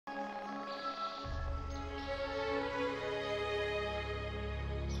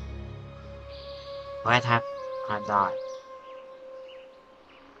What have I died?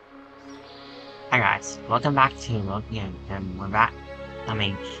 Hi guys, welcome back to World Game, and we're back.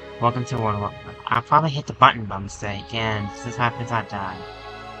 Welcome to World of Warcraft. I probably hit the button by mistake, and this happens I died.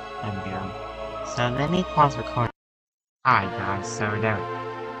 There we go. So let me pause recording. Alright guys, so there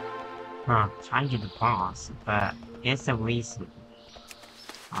we go. Trying to get the pause, but here's the reason.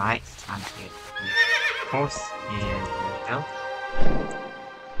 Alright, it's time to get the course, and here we go.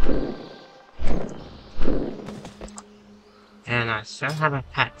 And I still have a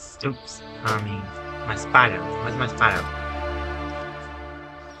pet. Oops. My spider. Where's my spider?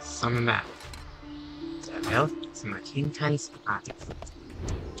 Summon back. So I built some teeny tiny spider.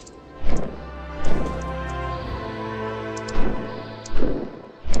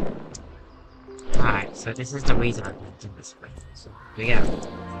 Alright, so this is the reason I'm going to do this way. So here we go.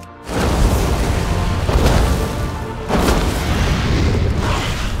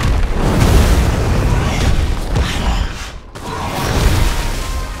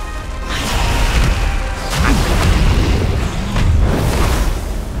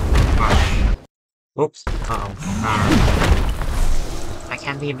 Oops. I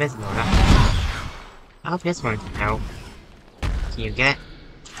can't be invisible, right? I hope this one can help. Can you get it?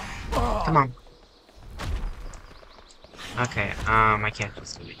 Come on. Okay, I can't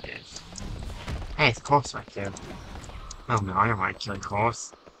just do this. Hey, it's a corpse right there. Oh no, I don't want to kill a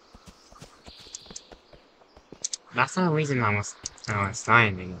corpse. That's not the reason I was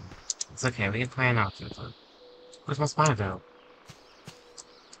dying. It's okay, we can play an outfit. Where's my spider though?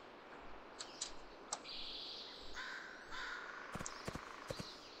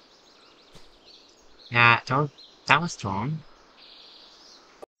 Yeah, that was wrong.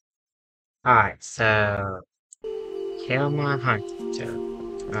 Alright, so... Kill my hunter.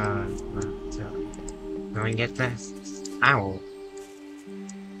 Go and get this owl.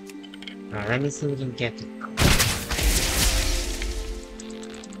 Let me see if we can get it.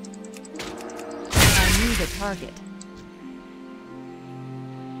 I need a target.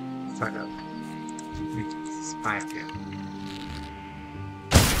 Fuck up. Spider.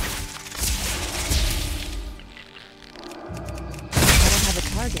 I don't have a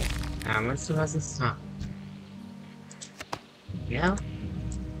target. Let's see what's this time. Yeah?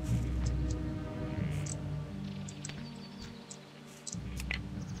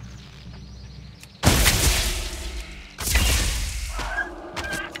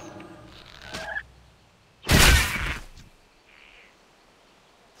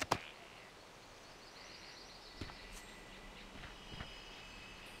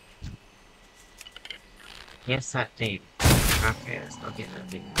 Yes, that thing. Okay, let's go get that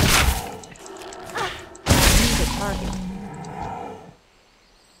thing. I need a target.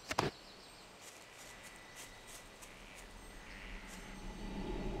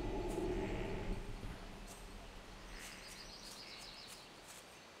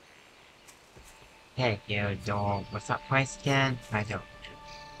 Hey, yo, dog. What's that price again? I don't.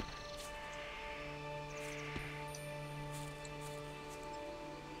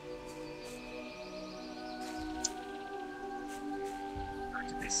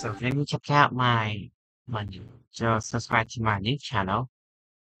 So let me check out my new. So subscribe to my new channel.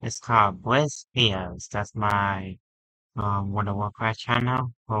 It's called Blizz Videos. That's my World of Warcraft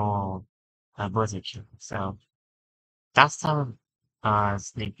channel for Blizzard channel. So that's some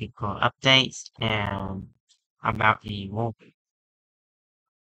sneak peek updates and about the Wolrd.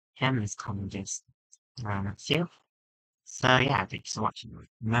 Him is coming this next year. So yeah, thanks for watching.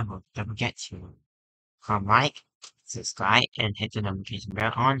 Remember, don't forget to like, subscribe, and hit the notification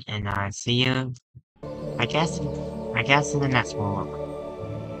bell on. And I see you. I guess in the next one.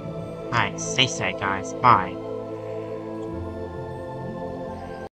 Alright, stay safe, guys. Bye.